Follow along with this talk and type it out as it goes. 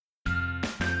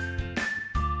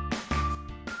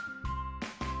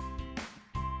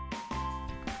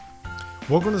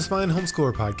Welcome to the Smiling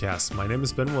Homeschooler Podcast. My name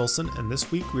is Ben Wilson, and this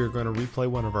week we are going to replay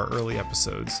one of our early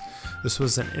episodes. This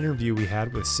was an interview we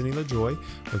had with Cindy LaJoy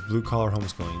with Blue Collar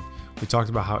Homeschooling. We talked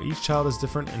about how each child is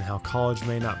different and how college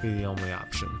may not be the only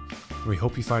option. We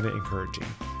hope you find it encouraging.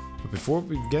 But before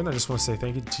we begin, I just want to say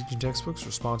thank you to Teaching Textbooks for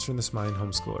sponsoring the Smiling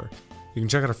Homeschooler. You can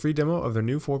check out a free demo of their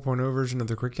new 4.0 version of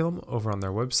the curriculum over on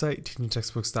their website,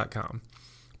 teachingtextbooks.com.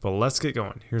 But let's get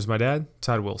going. Here's my dad,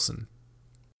 Todd Wilson.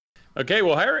 Okay,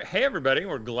 well, hey everybody,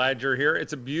 we're glad you're here.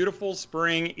 It's a beautiful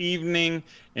spring evening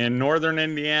in northern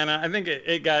Indiana. I think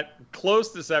it got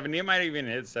close to 70. It might even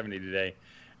hit 70 today.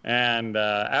 And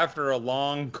after a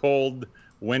long, cold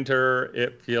winter,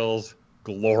 it feels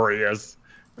glorious.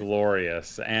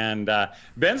 And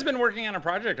Ben's been working on a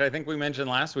project. I think we mentioned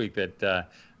last week that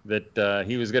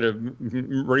he was going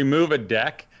to remove a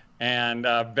deck. And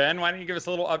Ben, why don't you give us a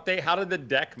little update? How did the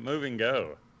deck moving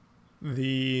go?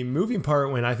 The moving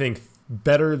part went, I think,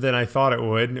 better than I thought it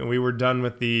would. We were done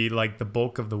with the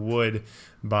bulk of the wood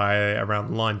by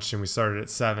around lunch, and we started at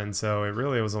 7, so it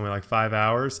was only like 5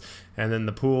 hours. And then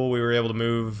the pool we were able to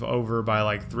move over by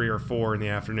like 3 or 4 in the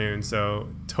afternoon. So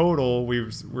total,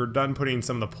 we're done putting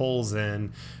some of the poles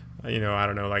in,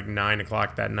 like 9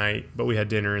 o'clock that night, but we had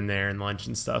dinner in there and lunch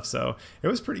and stuff. So it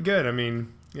was pretty good. I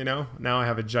mean, now I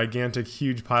have a gigantic,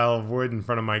 huge pile of wood in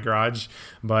front of my garage,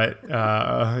 but,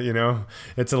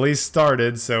 it's at least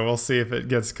started. So we'll see if it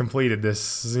gets completed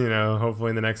this,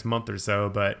 hopefully in the next month or so.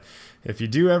 But if you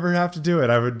do ever have to do it,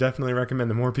 I would definitely recommend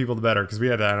the more people, the better. Because we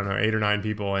had, 8 or 9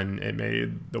 people, and it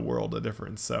made the world a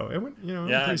difference. So it went, it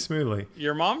went pretty smoothly.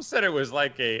 Your mom said it was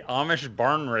like a Amish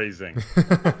barn raising.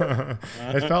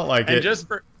 It felt like and it. Just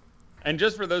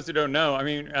for those who don't know, I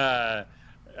mean,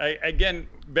 again,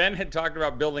 Ben had talked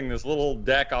about building this little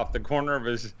deck off the corner of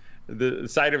the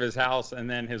side of his house, and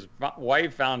then his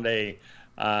wife found a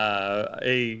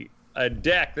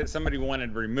deck that somebody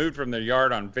wanted removed from their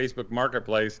yard on Facebook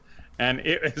Marketplace, and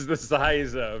it was the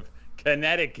size of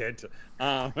Connecticut,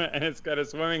 and it's got a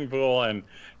swimming pool, and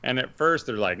at first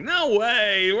they're like, no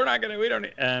way, we don't,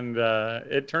 and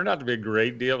it turned out to be a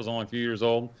great deal. It was only a few years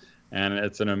old, and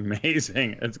it's going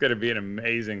to be an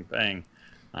amazing thing.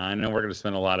 I know we're going to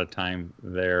spend a lot of time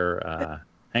there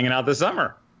hanging out this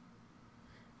summer.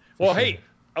 Well, hey,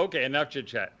 okay, enough chit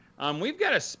chat. We've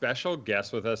got a special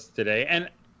guest with us today,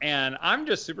 and I'm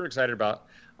just super excited about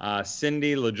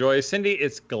Cindy LaJoy. Cindy,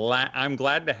 I'm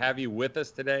glad to have you with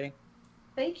us today.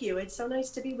 Thank you. It's so nice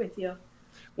to be with you.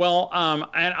 Well,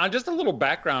 and just a little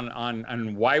background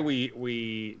on why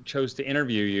we chose to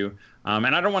interview you.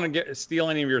 And I don't want to steal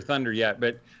any of your thunder yet,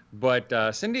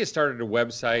 but Cindy has started a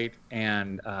website,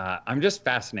 and I'm just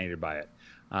fascinated by it.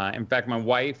 In fact, my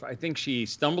wife, I think she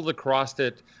stumbled across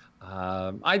it,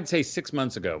 I'd say 6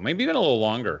 months ago, maybe even a little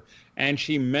longer. And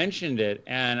she mentioned it,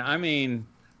 and I mean,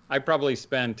 I probably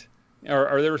spent,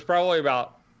 or there was probably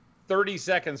about 30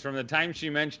 seconds from the time she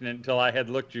mentioned it until I had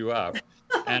looked you up.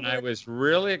 And I was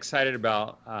really excited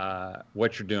about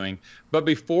what you're doing. But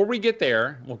before we get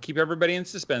there, we'll keep everybody in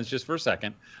suspense just for a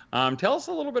second. Tell us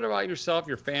a little bit about yourself,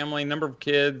 your family, number of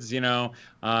kids,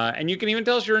 and you can even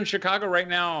tell us you're in Chicago right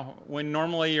now when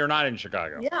normally you're not in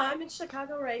Chicago. Yeah, I'm in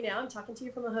Chicago right now. I'm talking to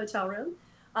you from a hotel room.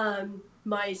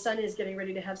 My son is getting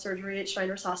ready to have surgery at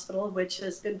Shriners Hospital, which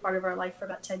has been part of our life for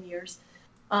about 10 years.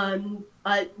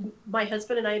 My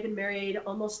husband and I have been married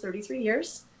almost 33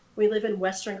 years. We live in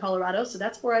Western Colorado, so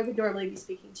that's where I would normally be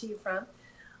speaking to you from.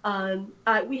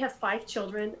 We have 5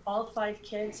 children. All 5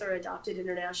 kids are adopted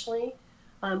internationally.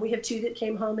 We have 2 that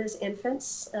came home as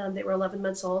infants. They were 11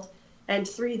 months old, and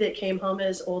 3 that came home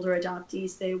as older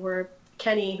adoptees. They were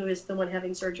Kenny, who is the one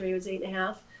having surgery, was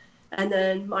 8.5. And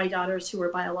then my daughters, who were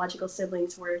biological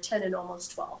siblings, were 10 and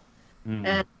almost 12. Mm.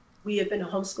 And we have been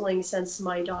homeschooling since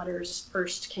my daughters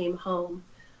first came home.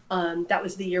 That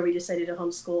was the year we decided to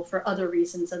homeschool for other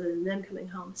reasons other than them coming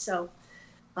home. So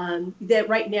that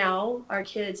right now our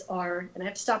kids are, and I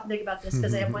have to stop and think about this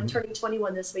because I have one turning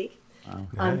 21 this week. Oh,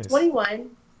 nice. 21,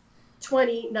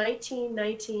 20,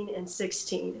 19, and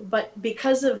 16. But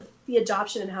because of the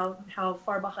adoption and how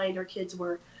far behind our kids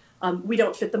were, we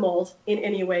don't fit the mold in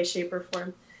any way, shape, or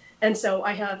form. And so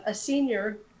I have a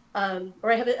senior,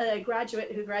 or I have a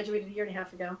graduate who graduated a year and a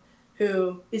half ago,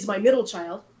 who is my middle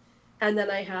child. And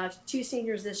then I have 2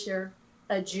 seniors this year,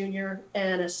 a junior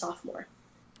and a sophomore.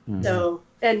 Mm-hmm. So,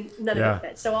 and none of it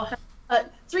fits. So I'll have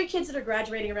 3 kids that are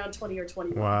graduating around 20 or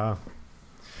 21. Wow.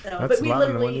 So, but we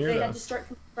literally, they had to start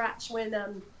from scratch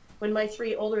when my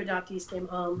 3 older adoptees came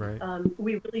home. Right.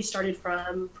 We really started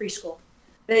from preschool.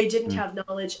 They didn't have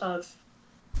knowledge of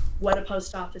what a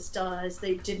post office does.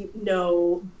 They didn't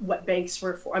know what banks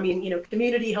were for. I mean,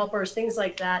 community helpers, things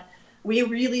like that. we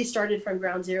really started from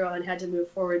ground zero and had to move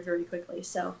forward very quickly.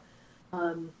 So,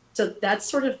 so that's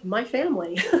sort of my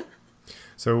family.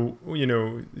 So,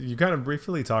 you kind of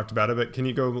briefly talked about it, but can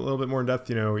you go a little bit more in depth,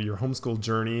 your homeschool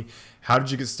journey? How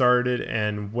did you get started,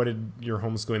 and what did your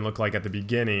homeschooling look like at the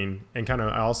beginning? And kind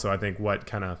of also, I think, what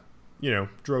kind of,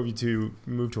 drove you to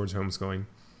move towards homeschooling?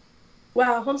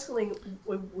 Wow, homeschooling,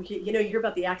 you hear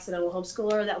about the accidental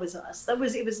homeschooler. That was us.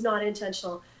 It was not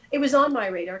intentional. It was on my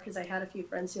radar because I had a few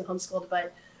friends who homeschooled,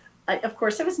 but of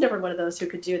course, I was never one of those who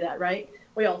could do that, right?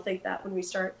 We all think that when we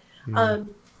start.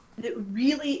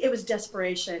 It was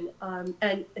desperation,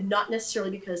 and not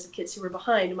necessarily because of kids who were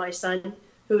behind. My son,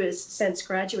 who has since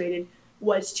graduated,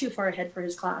 was too far ahead for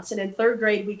his class. And in third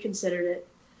grade, we considered it.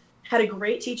 Had a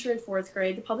great teacher in fourth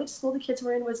grade. The public school the kids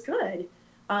were in was good.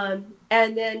 And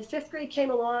then fifth grade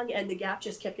came along, and the gap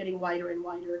just kept getting wider and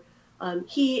wider.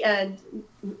 He and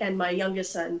my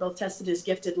youngest son both tested as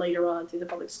gifted later on through the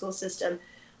public school system.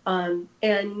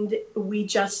 And we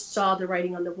just saw the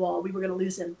writing on the wall. We were going to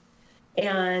lose him.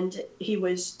 And he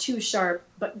was too sharp,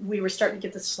 but we were starting to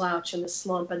get the slouch and the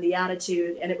slump and the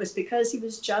attitude. And it was because he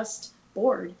was just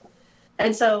bored.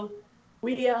 And so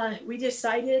we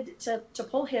decided to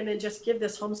pull him and just give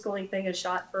this homeschooling thing a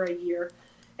shot for a year.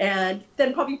 And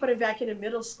then probably put him back into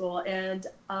middle school. And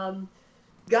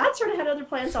God sort of had other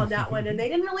plans on that one. And they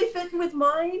didn't really fit with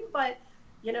mine. But,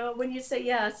 when you say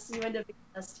yes, you end up being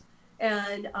yes.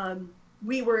 And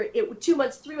 3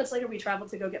 months later, we traveled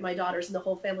to go get my daughters, and the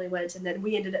whole family went. And then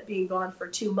we ended up being gone for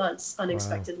 2 months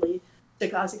unexpectedly to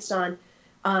Kazakhstan.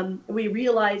 We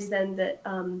realized then that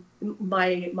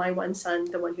my one son,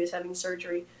 the one who was having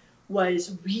surgery,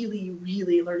 was really,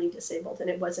 really learning disabled, and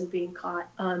it wasn't being caught.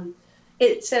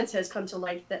 It since has come to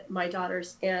light that my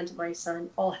daughters and my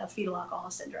son all have fetal alcohol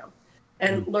syndrome,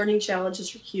 and learning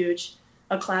challenges are huge.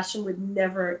 A classroom would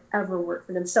never, ever work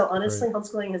for them. So honestly,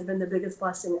 homeschooling has been the biggest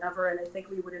blessing ever. And I think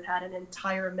we would have had an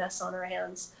entire mess on our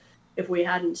hands if we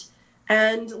hadn't.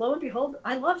 And lo and behold,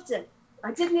 I loved it.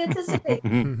 I didn't anticipate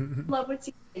love with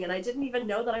teaching. And I didn't even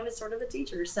know that I was sort of a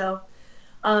teacher. So,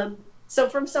 so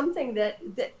from something that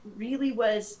really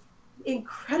was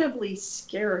incredibly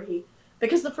scary,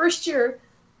 because the first year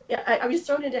I was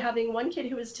thrown into having one kid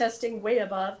who was testing way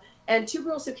above, and two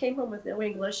girls who came home with no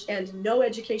English and no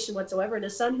education whatsoever, and a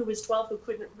son who was 12 who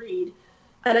couldn't read,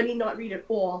 and I mean not read at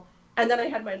all. And then I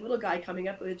had my little guy coming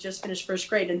up who had just finished first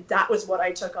grade, and that was what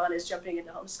I took on as jumping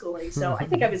into homeschooling. So I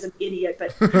think I was an idiot,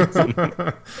 but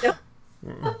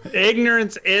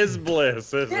ignorance is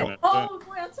bliss, isn't it? Oh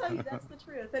boy, I'll tell you, that's the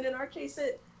truth. And in our case,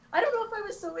 I don't know if I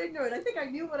was so ignorant. I think I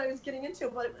knew what I was getting into,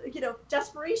 but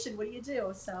desperation, what do you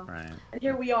do? So, And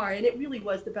here we are, and it really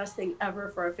was the best thing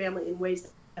ever for our family in ways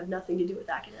that have nothing to do with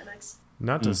academics.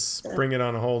 Not to spring it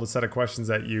on a whole set of questions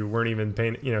that you weren't even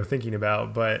thinking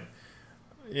about, but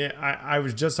yeah, I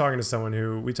was just talking to someone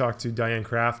who we talked to, Diane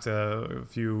Kraft, a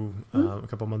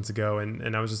couple months ago,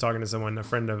 and I was just talking to someone, a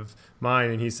friend of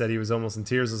mine, and he said he was almost in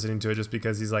tears listening to it just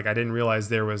because he's like, I didn't realize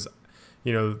there was,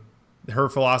 her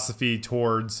philosophy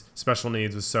towards special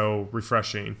needs was so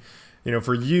refreshing.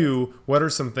 For you, what are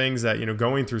some things that,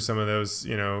 going through some of those,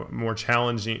 more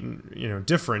challenging,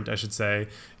 different, I should say,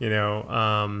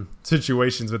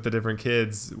 situations with the different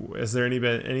kids? Is there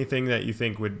anything that you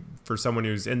think would, for someone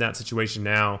who's in that situation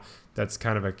now, that's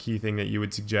kind of a key thing that you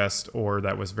would suggest, or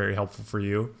that was very helpful for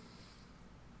you?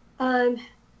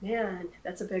 Man,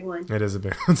 that's a big one. It is a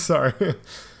big one. Sorry.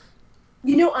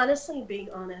 Honestly,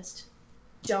 being honest,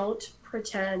 don't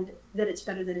pretend that it's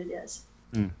better than it is.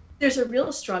 There's a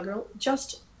real struggle.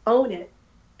 Just own it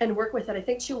and work with it. I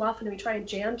think too often we try and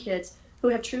jam kids who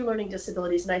have true learning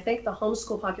disabilities. And I think the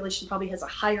homeschool population probably has a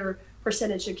higher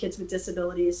percentage of kids with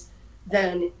disabilities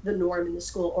than the norm in the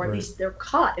school, or at least they're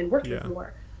caught and worked with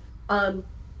more.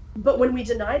 But when we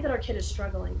deny that our kid is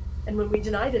struggling, and when we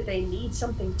deny that they need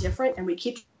something different, and we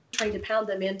keep trying to pound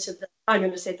them into the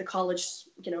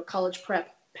college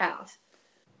prep path,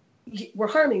 we're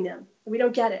harming them. We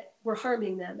don't get it. We're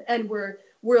harming them, and we're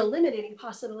eliminating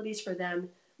possibilities for them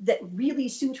that really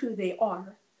suit who they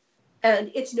are.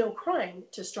 And it's no crime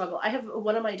to struggle. I have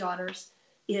one of my daughters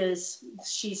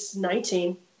she's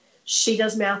 19. She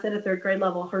does math at a third grade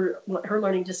level. Her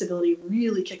learning disability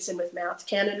really kicks in with math.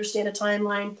 Can't understand a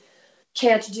timeline.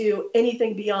 Can't do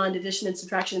anything beyond addition and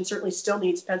subtraction, and certainly still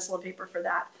needs pencil and paper for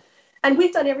that. And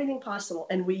we've done everything possible.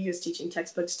 And we use teaching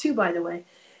textbooks too, by the way.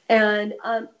 And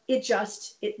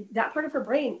that part of her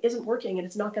brain isn't working, and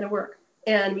it's not going to work.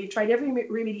 And we've tried every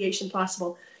remediation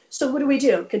possible. So what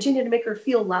do? Continue to make her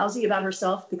feel lousy about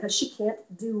herself because she can't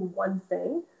do one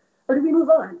thing? Or do we move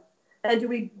on? And do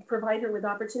we provide her with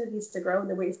opportunities to grow in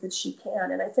the ways that she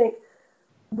can? And I think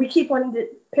we keep wanting to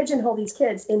pigeonhole these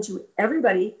kids into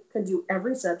everybody can do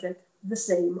every subject the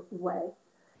same way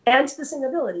and to the same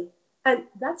ability. And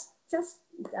that's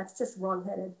just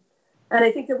wrong-headed. And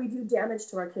I think that we do damage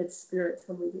to our kids' spirits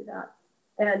when we do that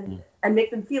and make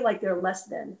them feel like they're less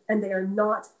than, and they are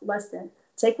not less than.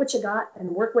 Take what you got and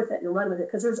work with it and run with it,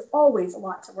 because there's always a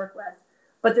lot to work with,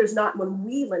 but there's not when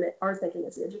we limit our thinking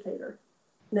as the educator.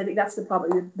 And I think that's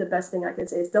probably the best thing I could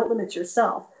say is don't limit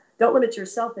yourself. Don't limit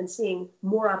yourself in seeing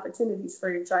more opportunities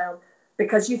for your child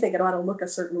because you think it ought to look a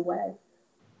certain way,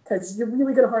 because you're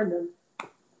really going to harm them.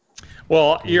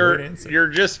 Well, you're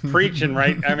just preaching,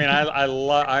 right? I mean,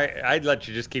 I'd let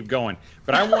you just keep going,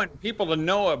 but I want people to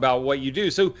know about what you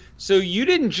do. So you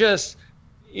didn't just,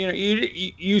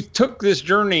 you took this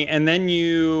journey and then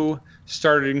you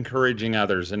started encouraging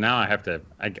others. And now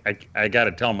I got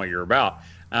to tell them what you're about.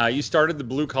 You started the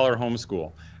Blue Collar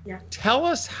Homeschool. Yeah. Tell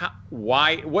us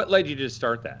what led you to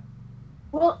start that?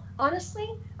 Well, honestly,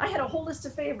 I had a whole list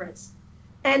of favorites.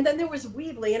 And then there was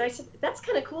Weebly, and I said, that's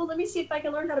kind of cool. Let me see if I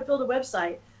can learn how to build a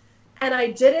website. And I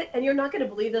did it, and you're not going to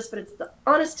believe this, but it's the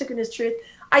honest to goodness truth.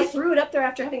 I threw it up there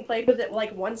after having played with it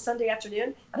like one Sunday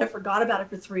afternoon, and I forgot about it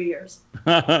for 3 years.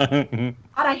 And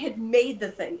I had made the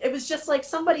thing. It was just like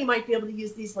somebody might be able to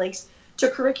use these links to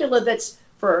curricula that's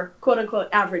for quote-unquote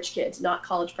average kids, not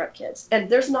college prep kids. And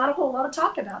there's not a whole lot of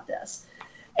talk about this.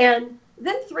 And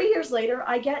then 3 years later,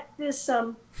 I get this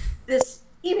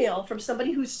email from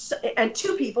somebody and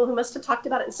two people who must have talked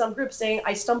about it in some group saying,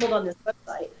 I stumbled on this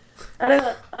website. And I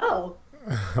thought, well,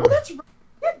 that's right.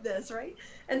 I did this, right?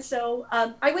 And so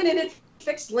I went in and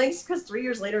fixed links because 3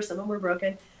 years later, some of them were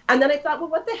broken. And then I thought, well,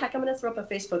 what the heck? I'm going to throw up a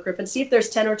Facebook group and see if there's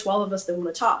 10 or 12 of us that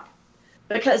want to talk.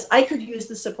 Because I could use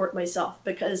the support myself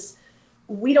because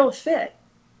we don't fit.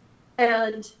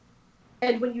 And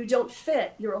when you don't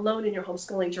fit, you're alone in your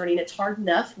homeschooling journey. And it's hard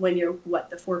enough when you're,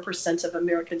 the 4% of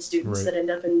American students that end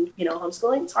up in,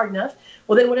 homeschooling. It's hard enough.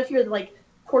 Well, then what if you're like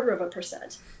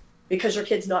 0.25% because your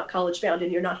kid's not college bound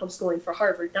and you're not homeschooling for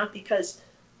Harvard? Not because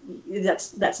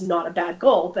that's not a bad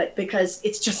goal, but because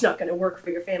it's just not going to work for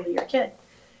your family, your kid.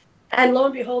 And lo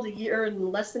and behold,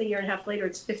 less than a year and a half later,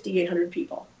 it's 5,800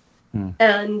 people.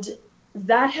 And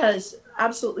that has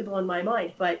absolutely blown my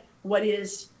mind. But what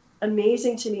is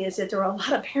amazing to me is that there are a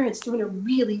lot of parents doing a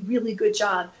really, really good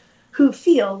job who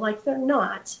feel like they're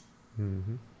not.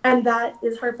 Mm-hmm. And that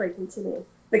is heartbreaking to me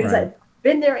because I've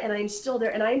been there and I'm still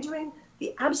there and I'm doing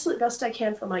the absolute best I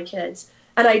can for my kids.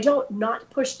 And I don't not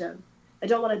push them. I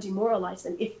don't want to demoralize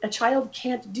them. If a child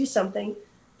can't do something,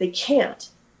 they can't.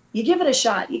 You give it a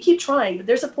shot. You keep trying. But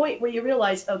there's a point where you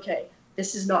realize, okay,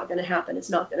 this is not going to happen. It's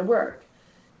not going to work.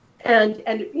 And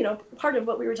part of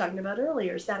what we were talking about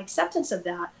earlier is that acceptance of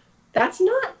that. That's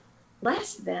not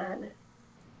less than.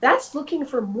 That's looking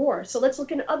for more. So let's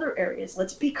look in other areas.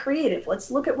 Let's be creative.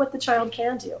 Let's look at what the child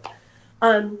can do.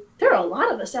 There are a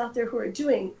lot of us out there who are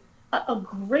doing a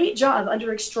great job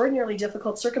under extraordinarily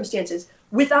difficult circumstances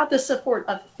without the support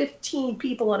of 15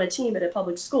 people on a team at a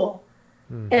public school.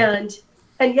 Mm-hmm.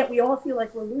 And yet we all feel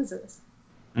like we're losers.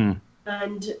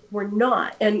 And we're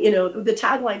not. And, the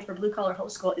tagline for Blue Collar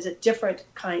Homeschool is a different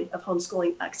kind of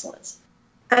homeschooling excellence.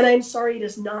 And I'm sorry, it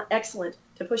is not excellent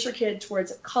to push your kid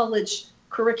towards a college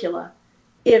curricula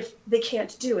if they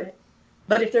can't do it.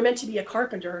 But if they're meant to be a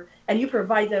carpenter and you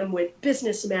provide them with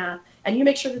business math and you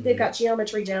make sure that they've got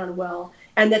geometry down well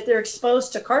and that they're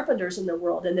exposed to carpenters in the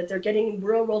world and that they're getting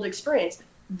real world experience,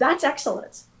 that's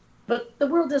excellence. But the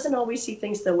world doesn't always see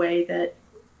things the way that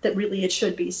really it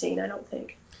should be seen, I don't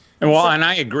think. And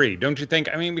I agree. Don't you think?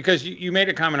 I mean, because you made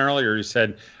a comment earlier, you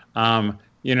said,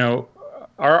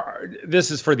 this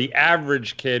is for the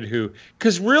average kid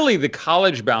because really the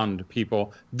college-bound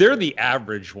people, they're the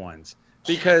average ones.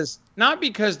 Not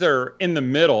because they're in the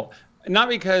middle, not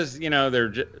because,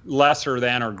 they're lesser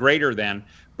than or greater than,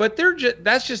 but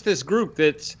that's just this group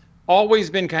that's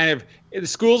always been kind of, the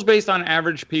school's based on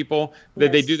average people,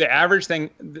 that they do the average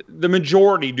thing. The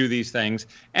majority do these things.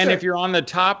 And if you're on the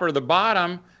top or the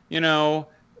bottom,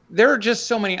 there are just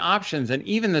so many options. And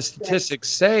even the statistics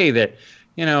say that,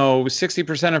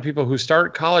 60% of people who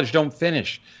start college don't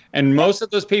finish. And most of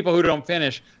those people who don't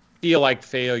finish feel like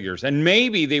failures. And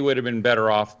maybe they would have been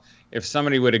better off if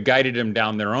somebody would have guided them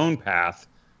down their own path.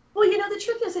 Well, the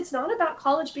truth is it's not about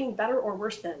college being better or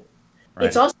worse than. Right.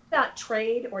 It's also about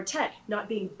trade or tech not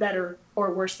being better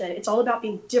or worse than. It's all about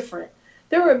being different.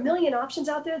 There are a million options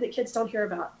out there that kids don't hear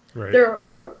about. Right. There are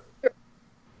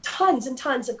tons and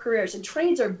tons of careers, and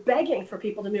trades are begging for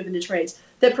people to move into trades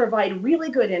that provide really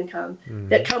good income,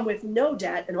 that come with no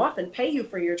debt and often pay you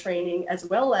for your training as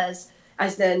well as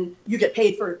then you get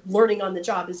paid for learning on the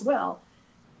job as well.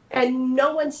 and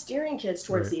no one's steering kids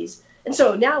towards these. And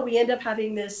so now we end up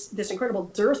having this incredible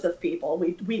dearth of people.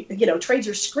 We trades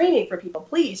are screaming for people,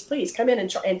 please come in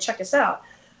and check us out.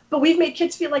 But we've made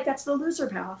kids feel like that's the loser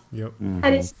path. Yep. And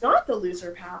it's not the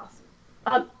loser path.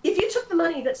 If you took the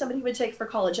money that somebody would take for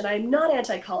college, and I'm not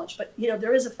anti-college, but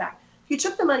there is a fact. If you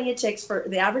took the money it takes for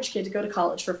the average kid to go to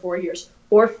college for 4 years,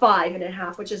 or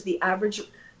 5.5, which is the average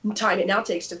time it now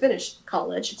takes to finish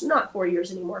college, it's not 4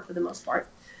 years anymore for the most part.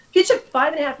 If you took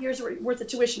 5.5 years worth of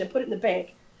tuition and put it in the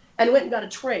bank and went and got a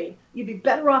trade, you'd be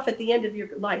better off at the end of your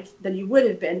life than you would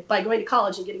have been by going to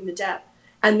college and getting the debt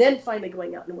and then finally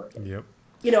going out and working. Yep.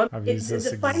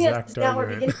 The finances now are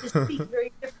beginning to speak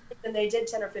very differently than they did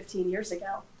 10 or 15 years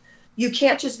ago. You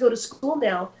can't just go to school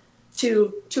now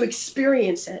to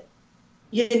experience it.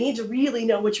 You need to really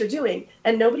know what you're doing.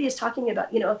 And nobody is talking about,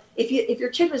 if your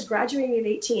kid was graduating at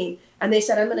 18 and they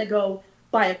said, I'm going to go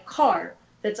buy a car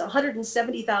that's a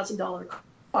 $170,000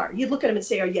 car, you'd look at them and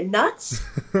say, are you nuts?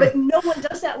 But no one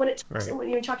does that when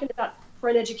you're talking about for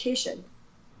an education.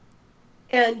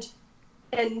 And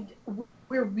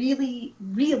we're really,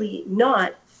 really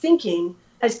not thinking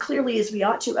as clearly as we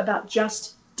ought to about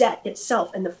just debt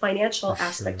itself and the financial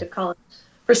aspect of college.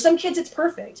 For some kids, it's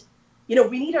perfect.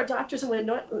 We need our doctors and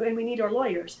we need our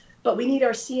lawyers, but we need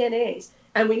our CNAs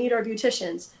and we need our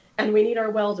beauticians and we need our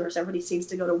welders. Everybody seems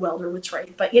to go to welder with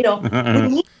trade, but we need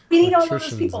all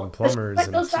those people. And plumbers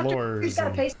and those floors. Got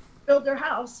to pay to build their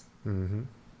house. Mm-hmm.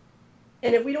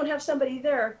 And if we don't have somebody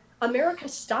there, America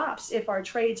stops if our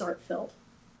trades aren't filled.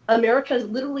 America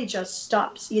literally just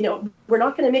stops. We're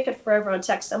not going to make it forever on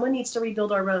tech. Someone needs to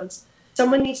rebuild our roads.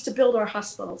 Someone needs to build our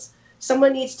hospitals.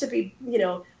 Someone needs to be,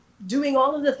 doing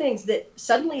all of the things that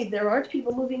suddenly there aren't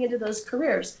people moving into those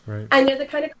careers. Right. And they're the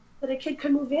kind of that a kid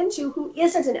could move into who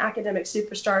isn't an academic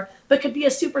superstar, but could be a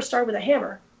superstar with a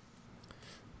hammer.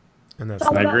 And that's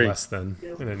not less than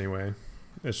in any way.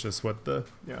 It's just what the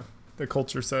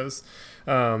culture says.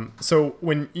 So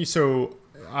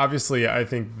obviously I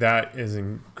think that is an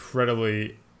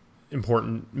incredibly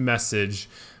important message.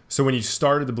 So when you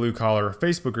started the Blue Collar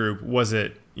Facebook group, was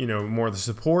it, more the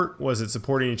support? Was it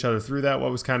supporting each other through that?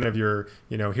 What was kind of your,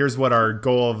 here's what our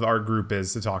goal of our group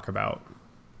is to talk about?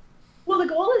 Well, the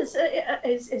goal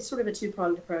is sort of a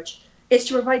two-pronged approach. It's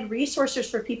to provide resources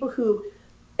for people who,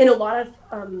 in a lot of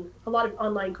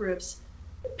online groups,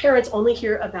 parents only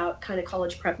hear about kind of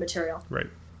college prep material. Right.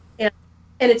 And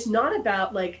it's not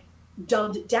about like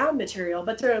dumbed down material,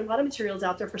 but there are a lot of materials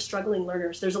out there for struggling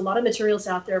learners. There's a lot of materials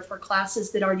out there for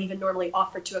classes that aren't even normally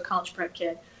offered to a college prep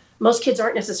kid. Most kids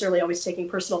aren't necessarily always taking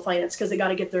personal finance because they got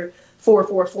to get their 4,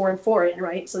 4, 4, and 4 in,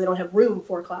 right? So they don't have room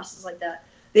for classes like that.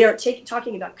 They aren't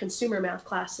talking about consumer math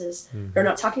classes. Mm-hmm. They're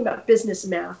not talking about business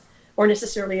math or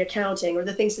necessarily accounting or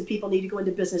the things that people need to go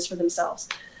into business for themselves.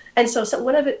 And so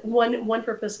one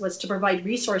purpose was to provide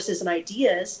resources and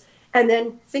ideas, and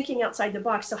then thinking outside the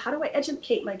box. So how do I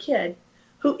educate my kid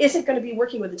who isn't going to be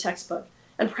working with a textbook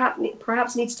and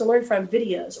perhaps needs to learn from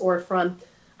videos or from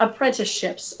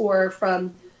apprenticeships or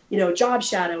from job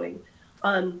shadowing?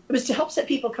 It was to help set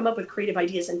people come up with creative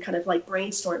ideas and kind of like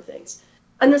brainstorm things.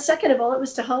 And the second of all, it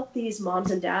was to help these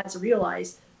moms and dads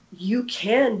realize you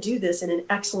can do this in an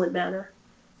excellent manner.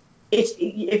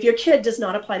 If your kid does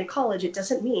not apply to college, it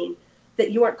doesn't mean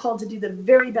that you aren't called to do the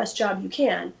very best job you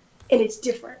can, and it's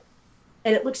different.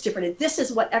 And it looks different. And this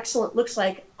is what excellent looks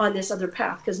like on this other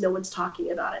path because no one's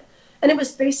talking about it. And it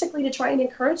was basically to try and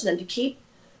encourage them to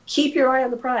keep your eye on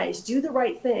the prize, do the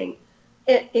right thing,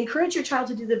 encourage your child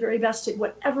to do the very best at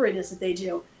whatever it is that they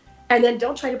do, and then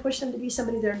don't try to push them to be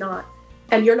somebody they're not.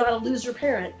 And you're not a loser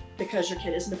parent because your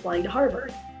kid isn't applying to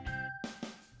Harvard.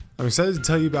 I'm excited to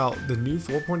tell you about the new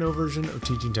 4.0 version of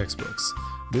Teaching Textbooks.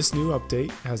 This new update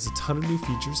has a ton of new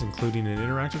features, including an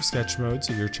interactive sketch mode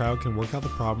so your child can work out the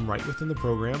problem right within the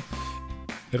program.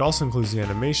 It also includes the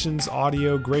animations,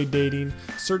 audio, grade dating,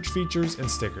 search features, and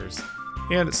stickers.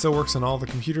 And it still works on all the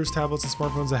computers, tablets, and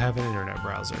smartphones that have an internet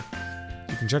browser.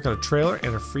 You can check out a trailer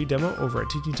and a free demo over at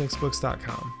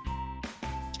teachingtextbooks.com.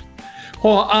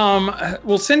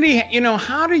 Well, Cindy,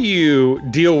 how do you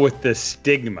deal with the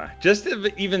stigma? Just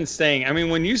even saying,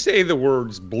 when you say the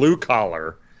words blue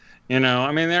collar,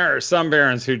 there are some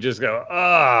parents who just go,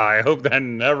 I hope that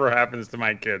never happens to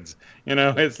my kids.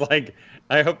 It's like,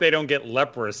 I hope they don't get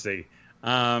leprosy.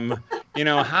 How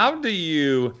do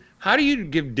you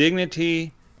give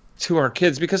dignity to our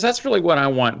kids? Because that's really what I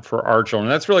want for our children.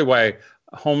 That's really why I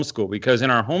homeschool, because in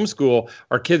our homeschool,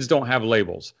 our kids don't have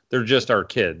labels. They're just our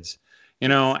kids.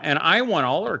 And I want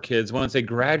all our kids, once they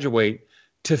graduate,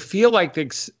 to feel like they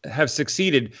have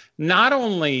succeeded, not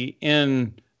only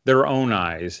in their own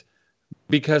eyes,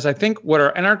 because I think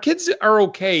and our kids are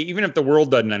okay, even if the world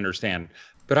doesn't understand,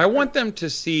 but I want them to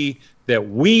see that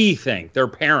we think their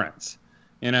parents,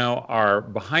 are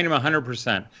behind them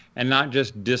 100% and not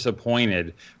just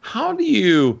disappointed. How do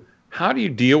you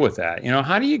deal with that?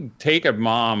 How do you take a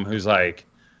mom who's like,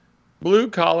 blue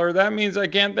collar, that means I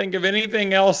can't think of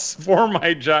anything else for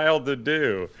my child to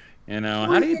do.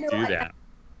 How do you do that?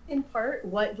 In part,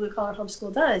 what Blue Collar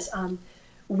Homeschool does,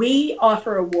 we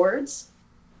offer awards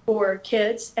for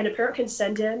kids, and a parent can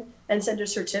send in and send a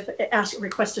certificate,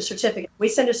 request a certificate. We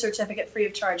send a certificate free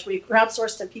of charge. We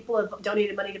crowdsourced, and people have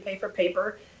donated money to pay for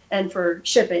paper and for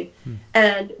shipping.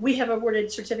 And we have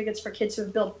awarded certificates for kids who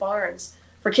have built barns,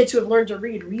 for kids who have learned to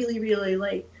read really, really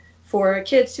late, for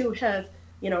kids who have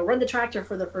run the tractor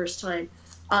for the first time.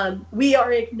 We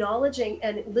are acknowledging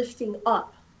and lifting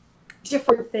up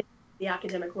different things the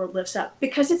academic world lifts up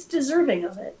because it's deserving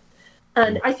of it.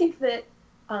 And I think that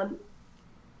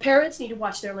parents need to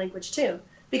watch their language too,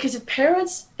 because if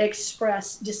parents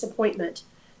express disappointment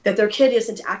that their kid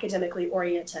isn't academically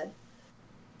oriented,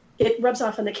 it rubs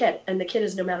off on the kid, and the kid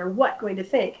is, no matter what, going to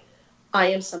think, I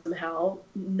am somehow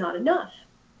not enough.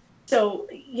 So,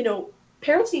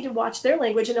 parents need to watch their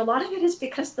language, and a lot of it is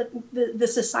because the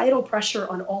societal pressure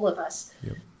on all of us.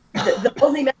 Yep. The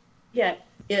only message we get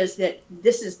is that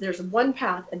there's one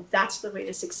path, and that's the way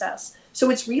to success. So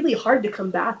it's really hard to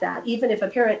combat that, even if a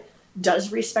parent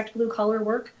does respect blue collar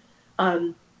work.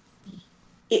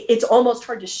 It's almost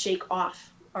hard to shake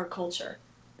off our culture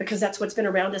because that's what's been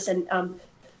around us. And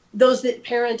those that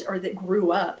parent or that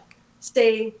grew up,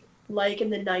 say like in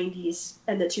the 90s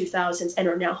and the 2000s, and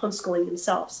are now homeschooling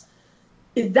themselves,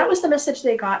 that was the message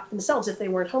they got themselves. If they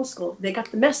weren't homeschooled, they got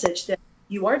the message that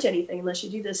you aren't anything unless you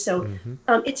do this. So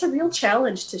it's a real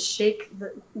challenge to shake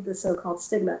the so-called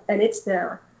stigma, and it's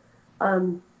there.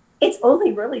 It's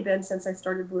only really been since I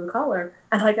started Blue Collar,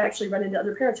 and I've actually run into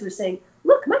other parents who are saying,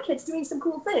 look, my kid's doing some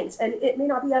cool things, and it may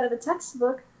not be out of the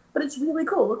textbook, but it's really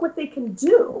cool. Look what they can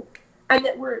do. And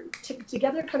that we're coming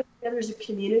together as a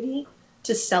community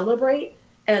to celebrate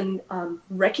and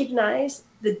recognize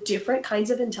the different kinds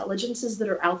of intelligences that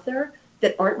are out there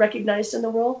that aren't recognized in the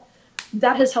world.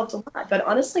 That has helped a lot. But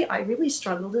honestly, I really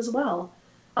struggled as well.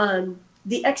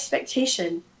 The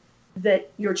expectation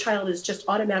that your child is just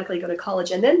automatically going to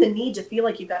college, and then the need to feel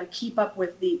like you've got to keep up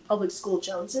with the public school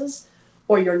Joneses,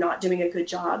 or you're not doing a good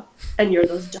job, and you're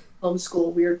those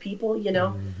homeschool weird people,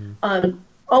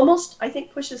 almost, I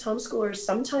think, pushes homeschoolers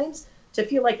sometimes to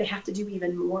feel like they have to do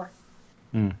even more,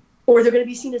 or they're going to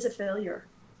be seen as a failure.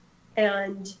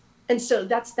 And so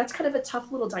that's kind of a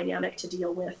tough little dynamic to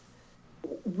deal with.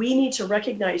 We need to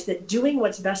recognize that doing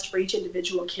what's best for each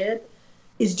individual kid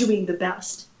is doing the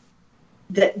best.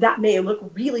 That may look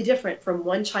really different from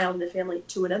one child in the family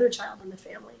to another child in the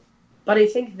family. But I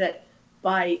think that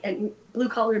and Blue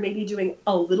Collar may be doing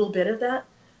a little bit of that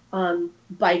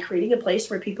by creating a place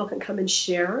where people can come and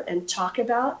share and talk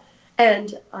about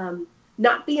and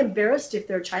not be embarrassed if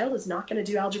their child is not going to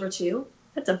do Algebra 2.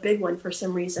 That's a big one for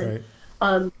some reason.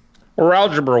 Right. Or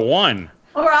Algebra 1.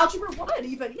 Or Algebra 1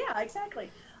 even, yeah,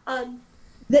 exactly.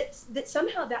 That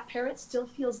somehow that parent still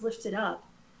feels lifted up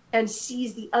and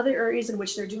sees the other areas in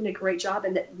which they're doing a great job,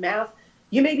 and that math,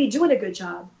 you may be doing a good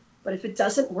job, but if it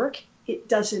doesn't work, it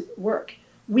doesn't work.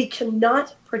 We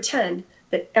cannot pretend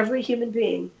that every human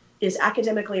being is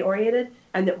academically oriented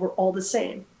and that we're all the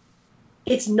same.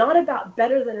 It's not about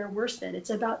better than or worse than,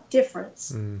 it's about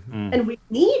difference. And we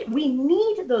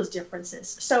need those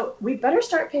differences. So we better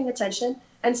start paying attention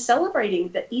and celebrating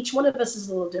that each one of us is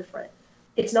a little different.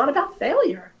 It's not about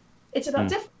failure. It's about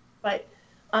difference. But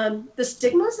the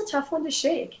stigma is a tough one to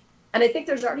shake. And I think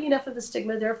there's already enough of the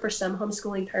stigma there for some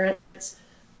homeschooling parents,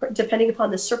 depending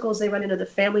upon the circles they run into, the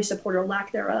family support or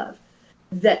lack thereof,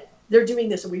 that they're doing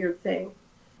this weird thing.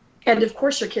 And of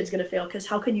course your kid's going to fail, because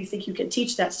how can you think you can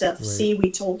teach that stuff? Right. See,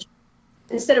 we told you.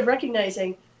 Instead of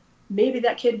recognizing maybe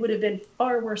that kid would have been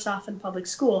far worse off in public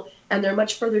school, and they're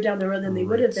much further down the road than they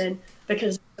would have been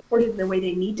because they're supported in the way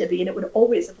they need to be, and it would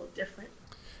always have looked different.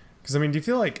 Because, I mean, do you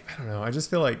feel like, I don't know, I just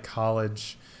feel like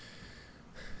college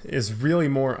is really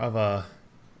more of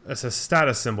it's a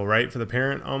status symbol, right, for the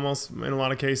parent almost in a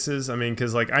lot of cases. I mean,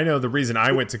 because like I know the reason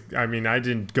I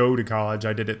didn't go to college.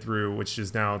 I did it through, which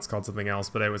is now it's called something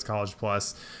else, but it was College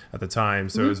Plus at the time,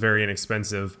 so it was very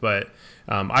inexpensive. But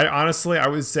I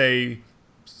would say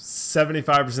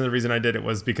 75% of the reason I did it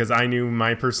was because I knew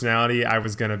my personality. I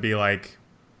was gonna be like,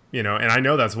 and I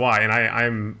know that's why,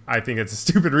 and I think it's a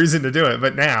stupid reason to do it,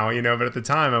 but now, but at the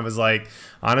time I was like,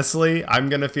 honestly, I'm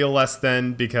going to feel less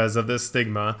than because of this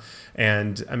stigma.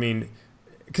 And I mean,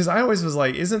 because I always was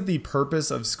like, isn't the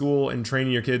purpose of school and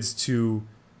training your kids to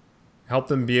help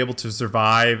them be able to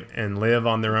survive and live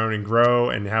on their own and grow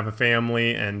and have a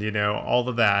family and, all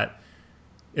of that,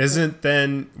 isn't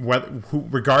then,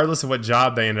 regardless of what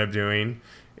job they end up doing,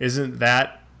 shouldn't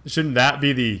that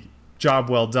be the job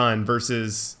well done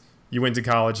versus you went to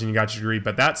college and you got your degree?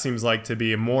 But that seems like to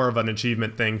be more of an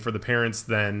achievement thing for the parents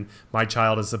than my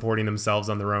child is supporting themselves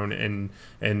on their own in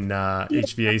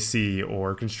HVAC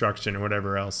or construction or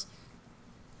whatever else.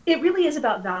 It really is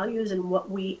about values and what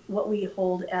we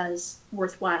hold as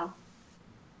worthwhile.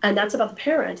 And that's about the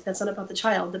parent. That's not about the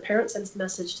child. The parent sends the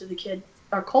message to the kid.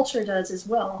 Our culture does as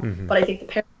well. Mm-hmm. But I think the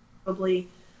parent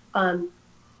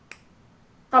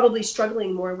probably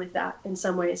struggling more with that in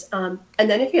some ways. And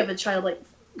then if you have a child, like,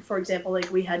 for example,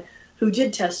 like we had, who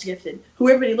did test gifted, who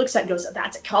everybody looks at and goes,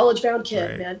 that's a college-bound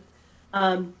kid, right,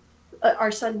 man.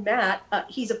 Our son, Matt,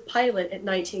 he's a pilot at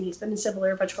 19. He's been in Civil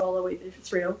Air Patrol all the way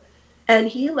through. And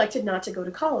he elected not to go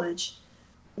to college.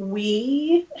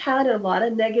 We had a lot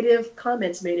of negative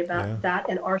comments made about that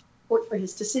and our support for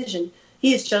his decision.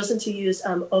 He has chosen to use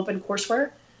open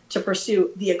courseware to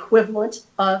pursue the equivalent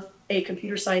of a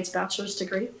computer science bachelor's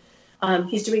degree.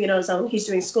 He's doing it on his own. He's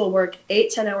doing schoolwork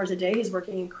 8-10 hours a day. He's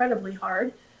working incredibly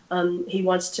hard. He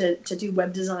wants to do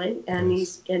web design, and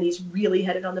he's really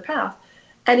headed on the path.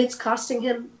 And it's costing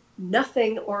him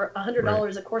nothing or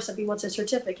 $100 a course if he wants a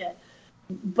certificate.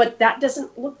 But that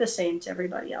doesn't look the same to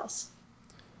everybody else.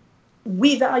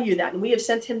 We value that, and we have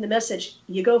sent him the message,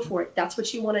 you go for it. That's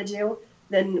what you want to do,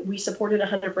 then we support it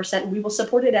 100%, and we will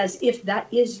support it as if that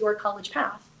is your college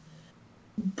path.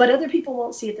 But other people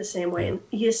won't see it the same way. And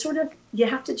you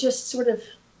have to just sort of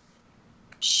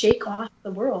shake off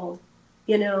the world,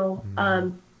 when you,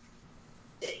 and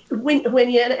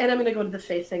I'm going to go to the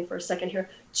faith thing for a second here.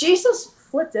 Jesus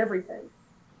flipped everything,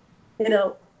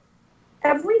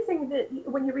 everything that,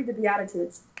 when you read the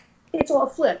Beatitudes, it's all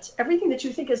flipped. Everything that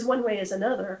you think is one way is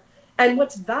another. And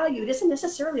what's valued isn't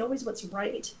necessarily always what's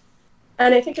right.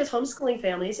 And I think as homeschooling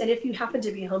families, and if you happen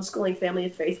to be a homeschooling family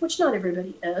of faith, which not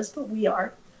everybody is, but we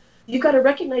are, you've got to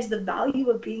recognize the value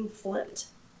of being flipped.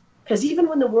 Because even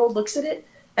when the world looks at it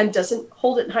and doesn't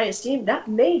hold it in high esteem, that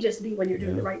may just be when you're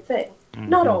doing the right thing. Mm-hmm.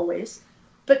 Not always,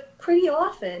 but pretty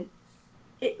often,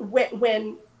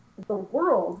 when the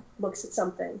world looks at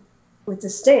something with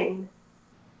disdain,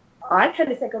 I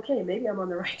kind of think, okay, maybe I'm on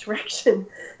the right direction.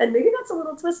 And maybe that's a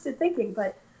little twisted thinking,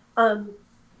 but I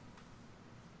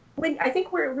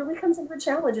think where it really comes into a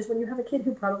challenge is when you have a kid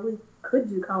who probably could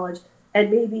do college, and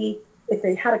maybe if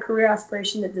they had a career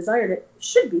aspiration that desired it,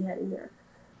 should be heading there.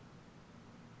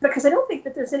 Because I don't think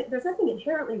that there's nothing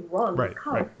inherently wrong with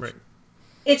college. Right.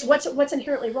 It's what's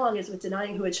inherently wrong is with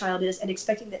denying who a child is and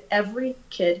expecting that every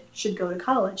kid should go to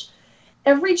college.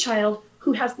 Every child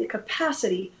who has the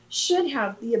capacity should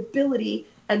have the ability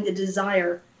and the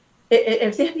desire.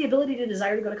 If they have the ability to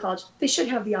desire to go to college, they should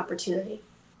have the opportunity.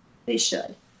 They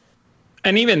should.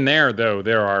 And even there, though,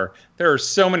 there are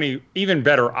so many even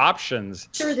better options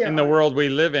in the world we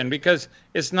live in, because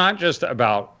it's not just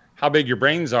about how big your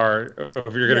brains are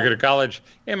if you're going to go to college.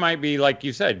 It might be like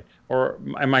you said, or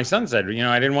my son said,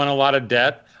 I didn't want a lot of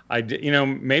debt.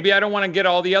 Maybe I don't want to get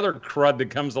all the other crud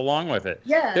that comes along with it.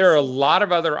 Yes. There are a lot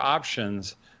of other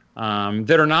options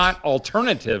that are not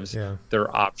alternatives. Yeah.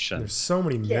 They're options. There's so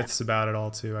many myths about it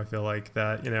all too. I feel like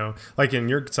that, like in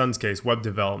your son's case, web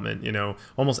development,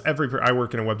 almost I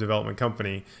work in a web development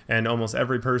company, and almost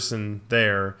every person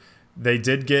there, they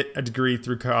did get a degree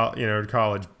through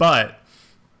college, but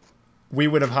we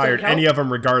would have hired any of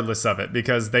them regardless of it,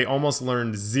 because they almost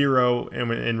learned zero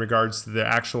in regards to the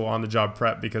actual on-the-job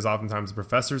prep, because oftentimes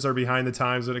professors are behind the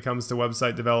times when it comes to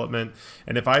website development.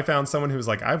 And if I found someone who's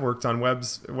like, I've worked on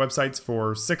websites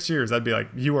for 6 years, I'd be like,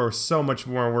 you are so much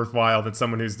more worthwhile than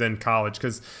someone who's in college.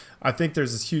 Because I think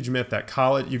there's this huge myth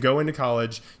that you go into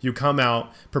college, you come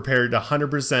out prepared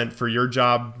 100% for your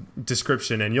job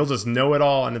description, and you'll just know it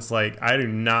all. And it's like, I do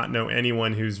not know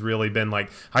anyone who's really been like,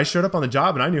 I showed up on the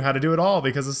job and I knew how to do it all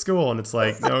because of school. And it's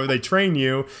like, no, they train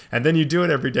you, and then you do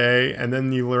it every day, and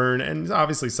then you learn. And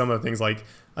obviously some of the things like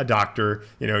a doctor,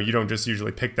 you don't just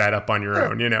usually pick that up on your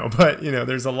own, but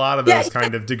there's a lot of those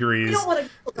kind of degrees. You don't want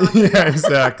to yeah,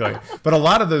 exactly. But a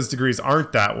lot of those degrees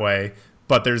aren't that way.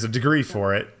 But there's a degree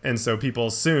for it, and so people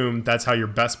assume that's how you're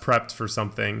best prepped for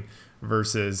something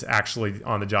versus actually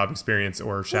on-the-job experience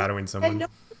or shadowing someone. And no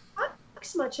one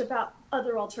talks much about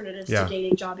other alternatives to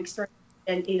gaining job experience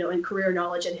and and career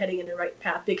knowledge and heading in the right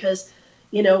path, because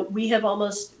we have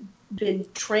almost been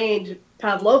trained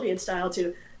Pavlovian style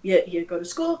to you go to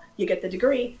school, you get the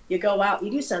degree, you go out,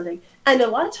 you do something. And a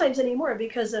lot of times anymore,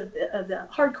 because of the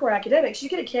hardcore academics, you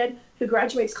get a kid who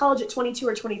graduates college at 22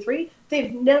 or 23,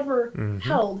 they've never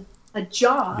held a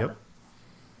job.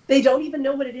 They don't even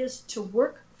know what it is to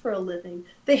work for a living.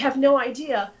 They have no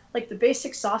idea, like the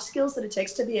basic soft skills that it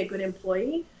takes to be a good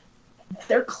employee.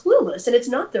 They're clueless, and it's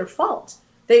not their fault.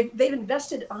 They've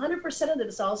invested 100% of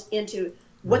themselves into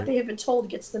what they have been told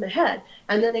gets them ahead.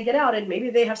 And then they get out and maybe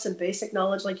they have some basic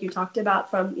knowledge like you talked about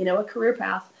from, a career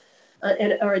path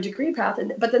or a degree path.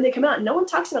 But then they come out and no one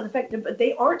talks about the fact that but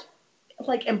they aren't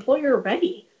like employer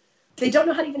ready. They don't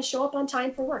know how to even show up on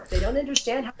time for work. They don't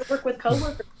understand how to work with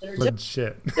coworkers that are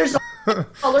Legit. There's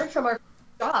a learn from our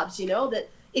jobs, that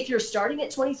if you're starting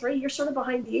at 23, you're sort of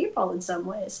behind the eight ball in some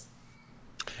ways.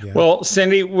 Yeah. Well,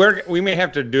 Cindy, we may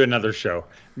have to do another show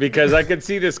because I could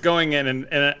see this going in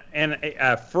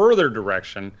a further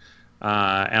direction,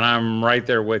 and I'm right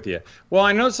there with you. Well,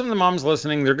 I know some of the moms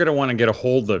listening, they're going to want to get a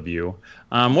hold of you.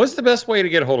 What's the best way to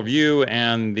get a hold of you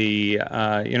and the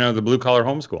Blue Collar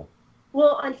Homeschool?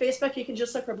 Well, on Facebook, you can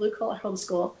just look for Blue Collar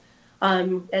Homeschool,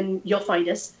 and you'll find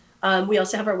us. We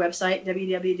also have our website,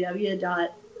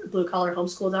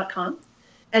 www.bluecollarhomeschool.com,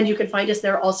 and you can find us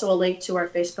there. Also, a link to our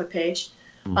Facebook page.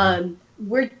 Mm-hmm.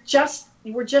 We're just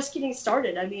getting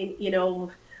started. I mean,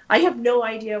 I have no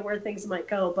idea where things might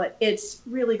go, but it's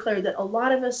really clear that a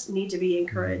lot of us need to be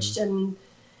encouraged, mm-hmm.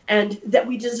 and that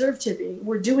we deserve to be.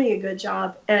 We're doing a good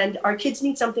job, and our kids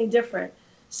need something different.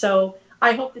 So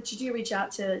I hope that you do reach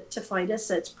out to find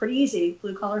us. It's pretty easy,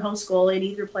 Blue Collar Homeschool in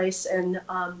either place, and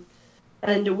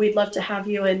we'd love to have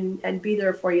you and be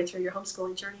there for you through your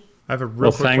homeschooling journey. I have a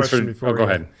real quick question before go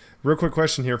ahead. Real quick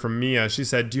question here from Mia. She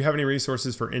said, do you have any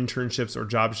resources for internships or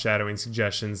job shadowing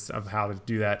suggestions of how to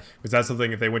do that? Was that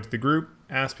something if they went to the group,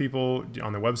 asked people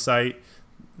on the website?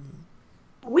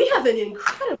 We have an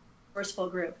incredibly resourceful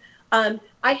group. I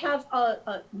have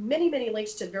many, many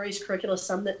links to various curricula,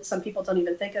 some that some people don't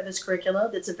even think of as curricula,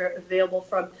 that's available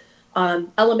from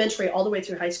elementary all the way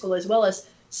through high school, as well as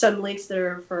some links that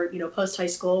are for, post-high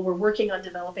school. We're working on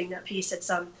developing that piece. It's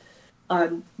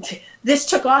this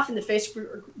took off in the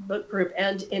Facebook group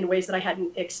and in ways that I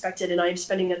hadn't expected, and I'm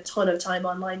spending a ton of time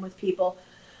online with people.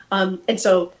 And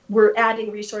so we're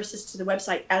adding resources to the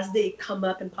website as they come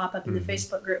up and pop up in the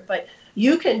Facebook group. But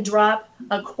you can drop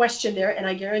a question there, and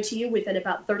I guarantee you within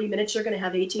about 30 minutes, you're going to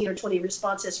have 18 or 20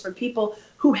 responses from people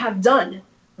who have done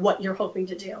what you're hoping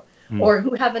to do, or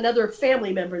who have another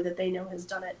family member that they know has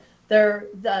done it.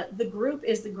 The group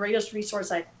is the greatest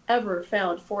resource I've ever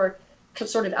found for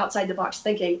sort of outside the box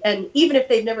thinking. And even if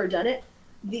they've never done it,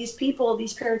 these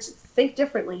parents think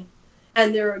differently,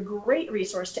 and they're a great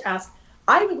resource to ask.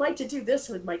 I would like to do this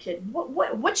with my kid.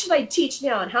 What should I teach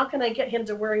now, and how can I get him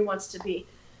to where he wants to be?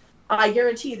 I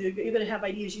guarantee you you're going to have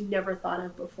ideas you never thought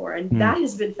of before, and that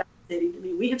has been fascinating to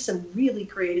me. We have some really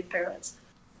creative parents.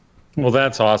 Well,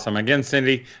 that's awesome. Again,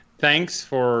 Cindy, thanks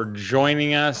for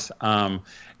joining us.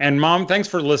 And Mom, thanks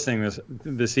for listening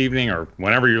this evening or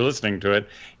whenever you're listening to it.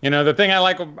 The thing I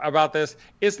like about this,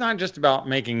 it's not just about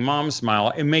making Mom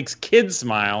smile. It makes kids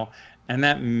smile, and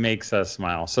that makes us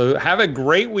smile. So have a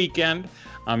great weekend.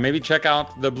 Maybe check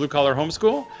out the Blue Collar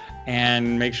Homeschool,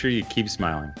 and make sure you keep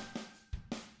smiling.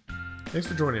 Thanks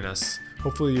for joining us.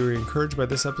 Hopefully you were encouraged by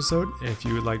this episode. And if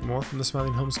you would like more from The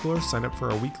Smiling Homeschooler, sign up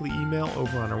for our weekly email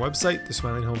over on our website,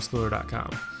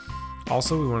 thesmilinghomeschooler.com.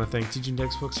 Also, we want to thank Teaching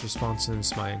Textbooks for sponsoring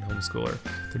Smiling Homeschooler.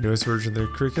 The newest version of their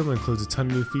curriculum includes a ton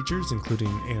of new features, including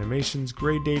animations,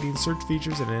 grade dating, search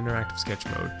features, and an interactive sketch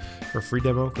mode. For a free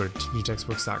demo, go to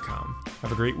teachingtextbooks.com.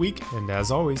 Have a great week, and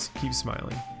as always, keep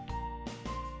smiling.